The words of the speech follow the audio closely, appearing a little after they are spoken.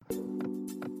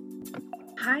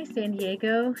Hi, San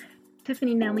Diego.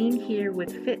 Tiffany Nelline here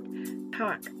with Fit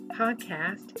Talk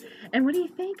Podcast. And what do you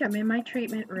think? I'm in my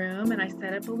treatment room and I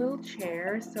set up a little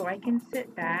chair so I can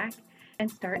sit back and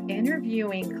start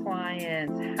interviewing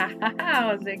clients.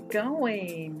 How's it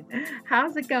going?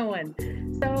 How's it going?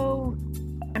 So,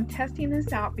 I'm testing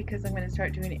this out because I'm going to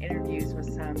start doing interviews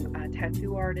with some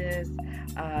tattoo artists,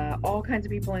 all kinds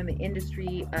of people in the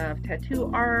industry of tattoo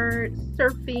art,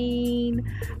 surfing,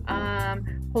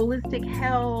 holistic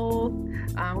health.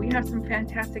 We have some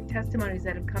fantastic testimonies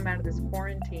that have come out of this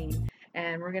quarantine,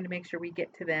 and we're going to make sure we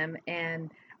get to them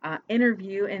and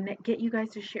interview and get you guys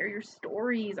to share your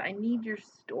stories. I need your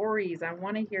stories. I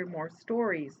want to hear more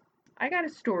stories. I got a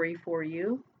story for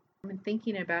you. I've been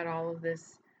thinking about all of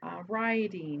this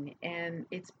rioting, and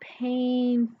it's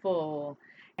painful,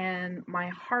 and my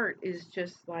heart is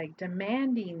just like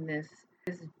demanding this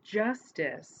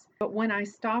justice. But when I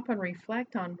stop and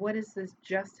reflect on what is this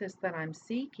justice that I'm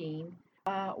seeking,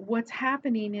 what's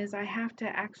happening is I have to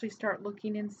actually start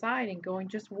looking inside and going,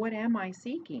 just what am I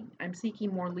seeking? I'm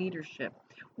seeking more leadership.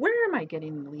 Where am I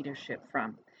getting the leadership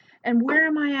from? And where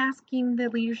am I asking the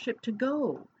leadership to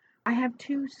go? I have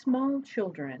two small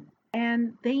children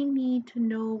and they need to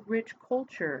know rich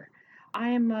culture. I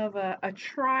am of a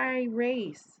tri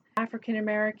race, African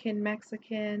American,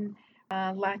 Mexican,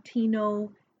 Latino,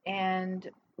 and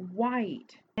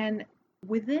white. And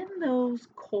within those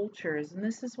cultures, and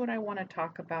this is what I want to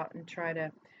talk about and try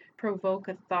to provoke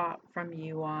a thought from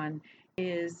you on,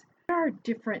 is there are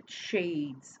different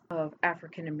shades of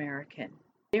African American.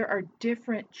 There are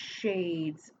different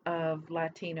shades of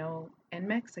Latino and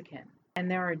Mexican. And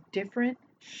there are different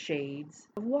shades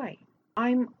of white.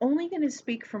 I'm only going to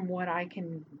speak from what I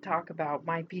can talk about,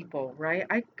 my people, right?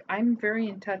 I'm very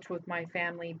in touch with my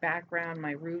family background,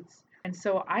 my roots. And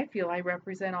so I feel I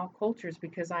represent all cultures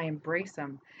because I embrace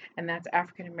them. And that's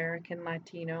African American,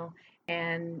 Latino,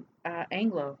 and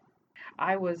Anglo.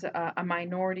 I was a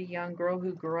minority young girl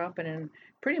who grew up in a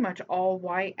pretty much all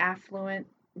white, affluent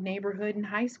neighborhood in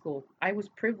high school. I was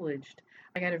privileged.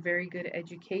 I got a very good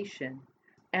education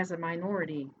as a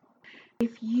minority.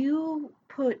 If you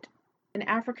put an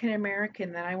African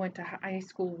American that I went to high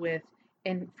school with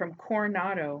from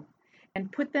Coronado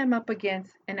and put them up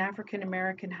against an African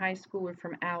American high schooler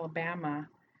from Alabama,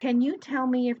 can you tell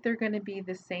me if they're going to be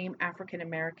the same African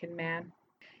American man?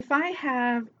 If I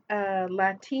have a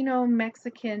Latino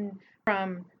Mexican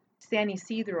from San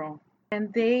Isidro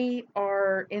and they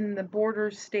are in the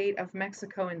border state of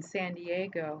Mexico and San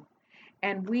Diego,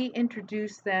 and we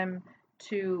introduce them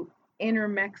to Inner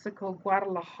Mexico,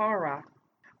 Guadalajara,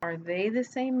 are they the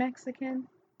same Mexican?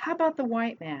 How about the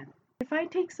white man? If I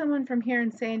take someone from here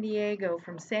in San Diego,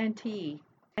 from Santee,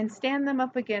 and stand them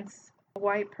up against a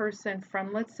white person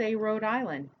from, let's say, Rhode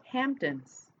Island,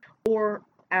 Hamptons, or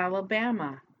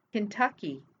Alabama,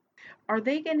 Kentucky, are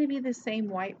they going to be the same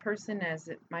white person as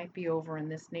it might be over in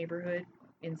this neighborhood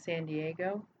in San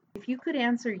Diego? If you could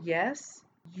answer yes,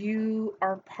 you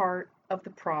are part of the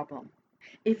problem.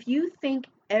 If you think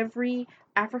every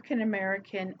African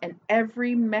American and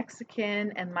every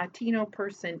Mexican and Latino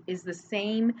person is the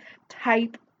same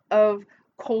type of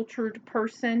cultured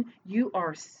person, you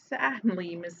are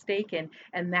sadly mistaken,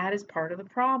 and that is part of the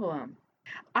problem.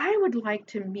 I would like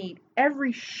to meet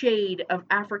every shade of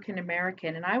African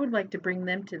American and I would like to bring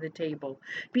them to the table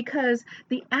because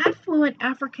the affluent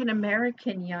African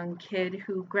American young kid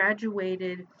who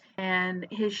graduated and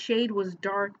his shade was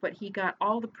dark, but he got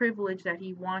all the privilege that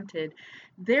he wanted.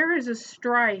 There is a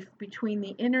strife between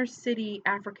the inner city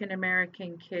African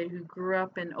American kid who grew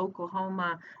up in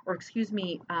Oklahoma, or excuse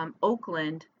me,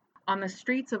 Oakland, on the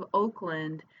streets of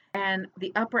Oakland, and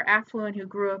the upper affluent who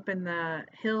grew up in the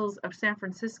hills of San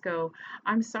Francisco.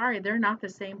 I'm sorry, they're not the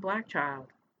same black child.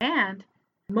 And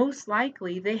most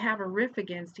likely they have a riff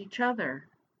against each other,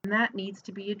 and that needs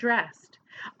to be addressed.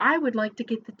 I would like to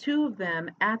get the two of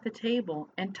them at the table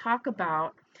and talk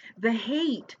about the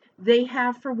hate they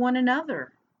have for one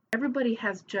another. Everybody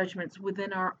has judgments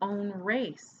within our own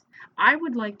race. I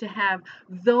would like to have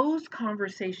those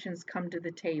conversations come to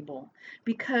the table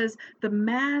because the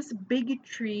mass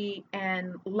bigotry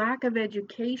and lack of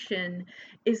education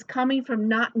is coming from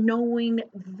not knowing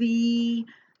the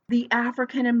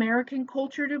African American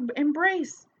culture to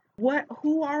embrace.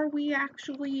 Who are we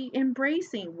actually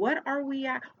embracing? What are we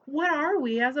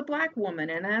as a black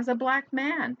woman and as a black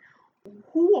man?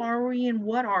 Who are we and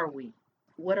what are we?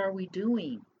 What are we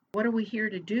doing? What are we here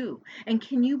to do? And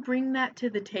can you bring that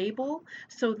to the table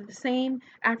so that the same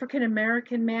African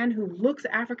American man who looks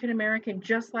African American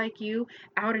just like you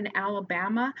out in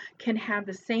Alabama can have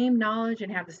the same knowledge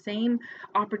and have the same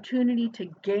opportunity to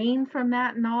gain from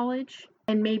that knowledge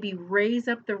and maybe raise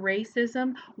up the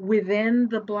racism within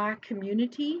the Black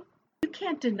community. You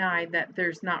can't deny that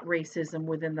there's not racism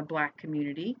within the Black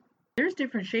community. There's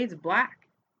different shades of Black.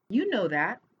 You know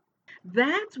that.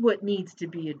 That's what needs to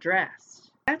be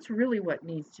addressed. That's really what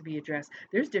needs to be addressed.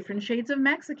 There's different shades of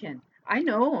Mexican. I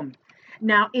know them.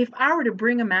 Now, if I were to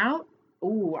bring them out,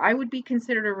 ooh, I would be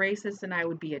considered a racist and I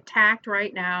would be attacked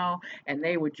right now and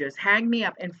they would just hang me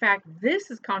up. In fact, this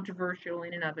is controversial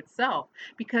in and of itself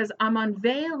because I'm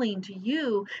unveiling to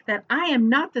you that I am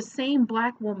not the same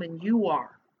Black woman you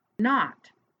are. Not.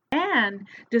 And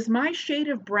does my shade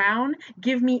of brown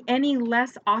give me any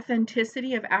less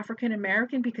authenticity of African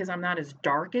American because I'm not as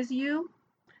dark as you?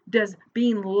 Does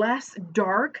being less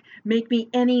dark make me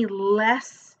any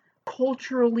less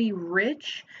culturally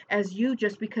rich as you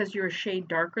just because you're a shade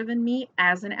darker than me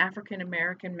as an African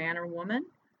American man or woman?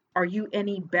 Are you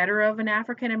any better of an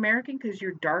African American because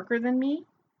you're darker than me?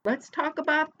 Let's talk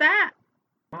about that.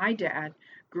 My dad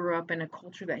grew up in a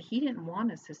culture that he didn't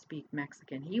want us to speak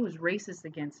Mexican. He was racist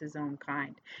against his own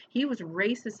kind. He was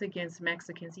racist against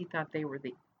Mexicans. He thought they were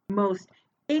the most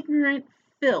ignorant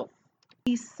filth.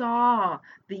 He saw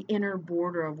the inner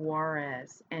border of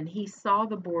Juarez and he saw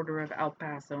the border of El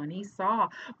Paso and he saw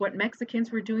what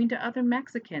Mexicans were doing to other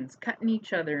Mexicans, cutting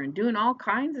each other and doing all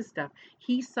kinds of stuff.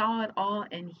 He saw it all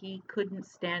and he couldn't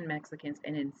stand Mexicans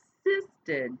and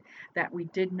insisted that we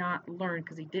did not learn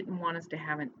because he didn't want us to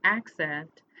have an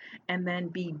accent and then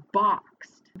be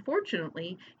boxed.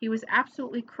 Unfortunately, he was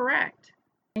absolutely correct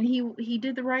and he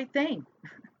did the right thing.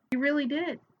 He really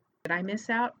did. Did I miss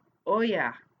out? Oh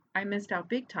yeah. I missed out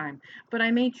big time, but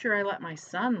I made sure I let my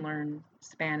son learn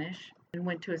Spanish and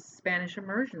went to a Spanish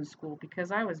immersion school because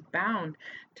I was bound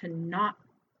to not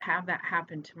have that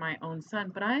happen to my own son.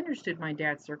 But I understood my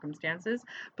dad's circumstances,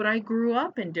 but I grew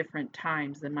up in different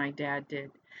times than my dad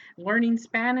did. Learning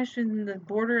Spanish in the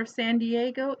border of San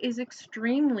Diego is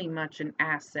extremely much an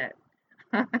asset.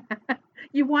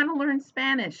 You want to learn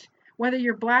Spanish. Whether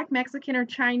you're Black, Mexican, or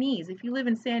Chinese, if you live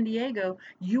in San Diego,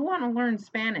 you want to learn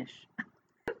Spanish.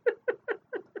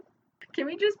 Can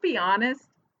we just be honest?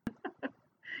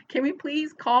 Can we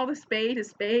please call the spade a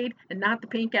spade and not the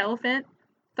pink elephant?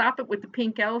 Stop it with the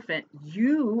pink elephant.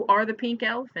 You are the pink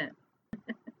elephant.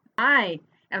 I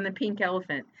am the pink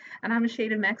elephant. And I'm a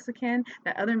shade of Mexican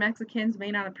that other Mexicans may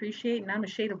not appreciate. And I'm a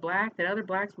shade of Black that other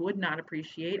Blacks would not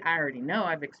appreciate. I already know.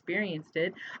 I've experienced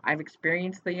it. I've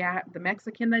experienced the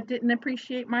Mexican that didn't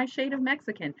appreciate my shade of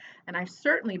Mexican. And I've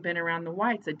certainly been around the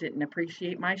whites that didn't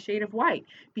appreciate my shade of white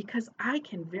because I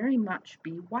can very much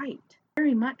be white.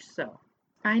 Very much so.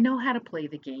 I know how to play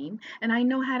the game and I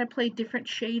know how to play different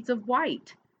shades of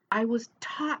white. I was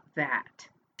taught that.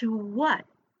 To what?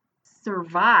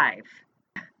 Survive.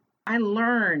 I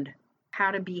learned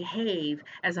how to behave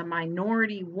as a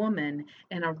minority woman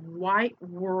in a white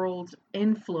world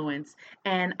influence,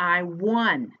 and I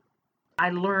won.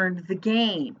 I learned the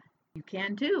game. You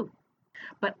can too.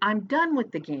 But I'm done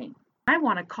with the game. I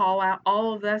want to call out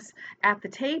all of us at the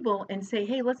table and say,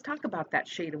 hey, let's talk about that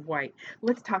shade of white.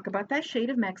 Let's talk about that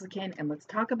shade of Mexican, and let's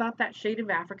talk about that shade of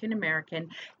African American,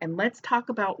 and let's talk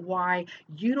about why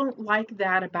you don't like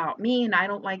that about me and I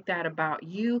don't like that about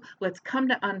you. Let's come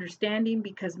to understanding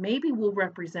because maybe we'll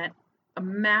represent a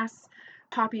mass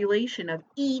population of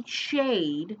each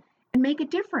shade and make a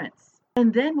difference.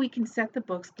 And then we can set the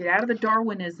books, get out of the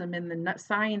Darwinism and the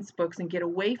science books and get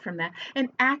away from that and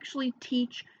actually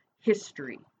teach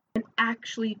history and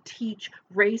actually teach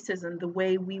racism the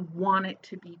way we want it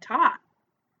to be taught.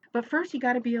 But first, you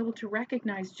got to be able to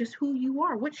recognize just who you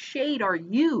are. What shade are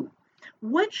you?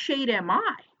 What shade am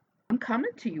I? I'm coming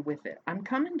to you with it. I'm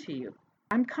coming to you.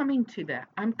 I'm coming to that.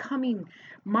 I'm coming.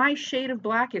 My shade of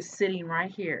Black is sitting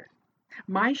right here.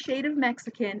 My shade of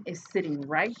Mexican is sitting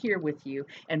right here with you.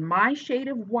 And my shade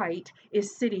of white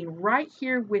is sitting right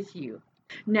here with you.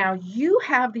 Now you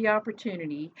have the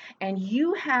opportunity and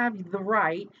you have the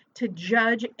right to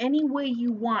judge any way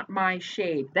you want my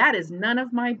shade. That is none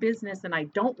of my business, and I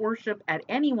don't worship at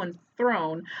anyone's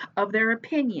throne of their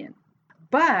opinion.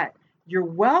 But you're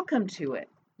welcome to it.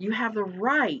 You have the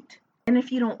right. And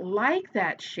if you don't like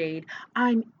that shade,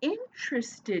 I'm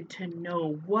interested to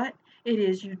know what it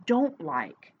is you don't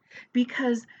like.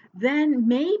 Because then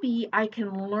maybe I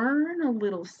can learn a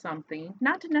little something,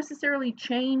 not to necessarily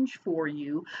change for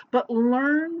you, but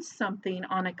learn something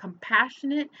on a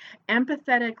compassionate,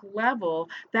 empathetic level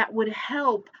that would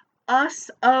help us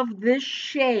of this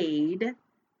shade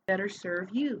better serve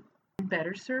you and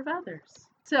better serve others.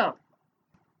 So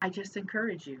I just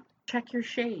encourage you, check your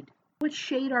shade. What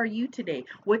shade are you today?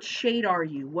 What shade are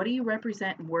you? What do you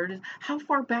represent? And how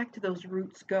far back do those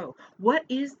roots go? What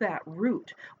is that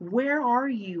root? Where are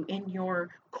you in your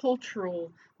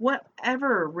cultural,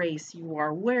 whatever race you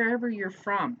are, wherever you're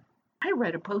from? I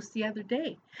read a post the other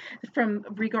day from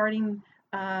regarding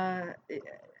uh,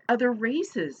 other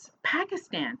races.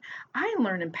 Pakistan. I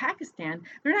learned in Pakistan,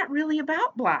 they're not really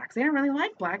about blacks. They don't really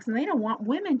like blacks, and they don't want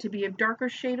women to be a darker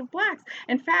shade of blacks.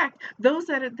 In fact, those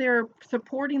that are there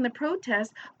supporting the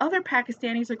protest, other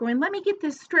Pakistanis are going, let me get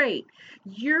this straight.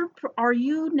 Are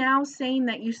you now saying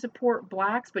that you support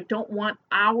blacks but don't want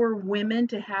our women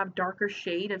to have darker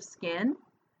shade of skin?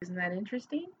 Isn't that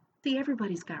interesting? See,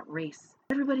 everybody's got race.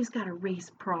 Everybody's got a race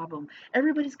problem.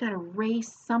 Everybody's got a race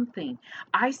something.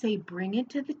 I say bring it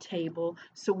to the table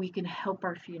so we can help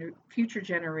our future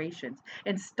generations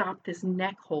and stop this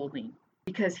neck holding.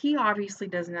 Because he obviously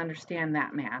doesn't understand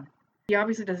that man. He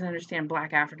obviously doesn't understand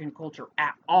Black African culture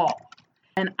at all.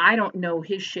 And I don't know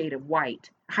his shade of white.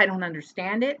 I don't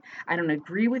understand it. I don't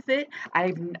agree with it.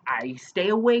 I stay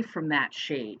away from that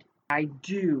shade. I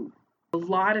do. A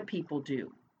lot of people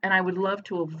do. And I would love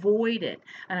to avoid it.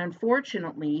 And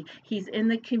unfortunately, he's in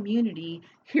the community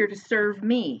here to serve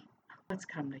me. Let's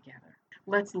come together.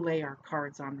 Let's lay our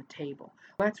cards on the table.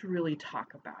 Let's really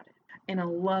talk about it in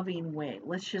a loving way.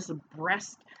 Let's just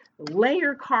lay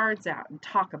your cards out and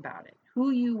talk about it.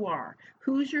 Who you are,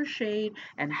 who's your shade,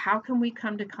 and how can we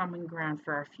come to common ground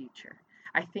for our future?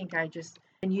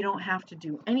 And you don't have to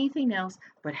do anything else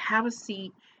but have a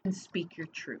seat and speak your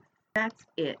truth. That's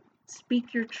it.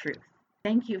 Speak your truth.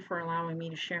 Thank you for allowing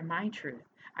me to share my truth.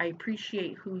 I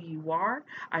appreciate who you are.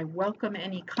 I welcome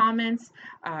any comments,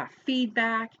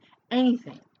 feedback,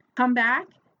 anything. Come back,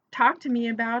 talk to me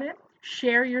about it,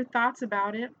 share your thoughts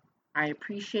about it. I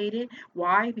appreciate it.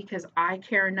 Why? Because I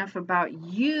care enough about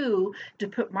you to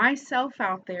put myself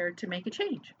out there to make a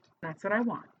change. That's what I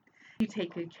want. You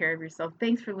take good care of yourself.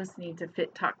 Thanks for listening to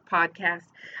Fit Talk Podcast.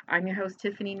 I'm your host,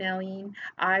 Tiffany Nelline.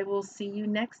 I will see you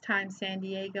next time, San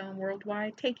Diego and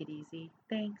worldwide. Take it easy.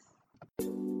 Thanks.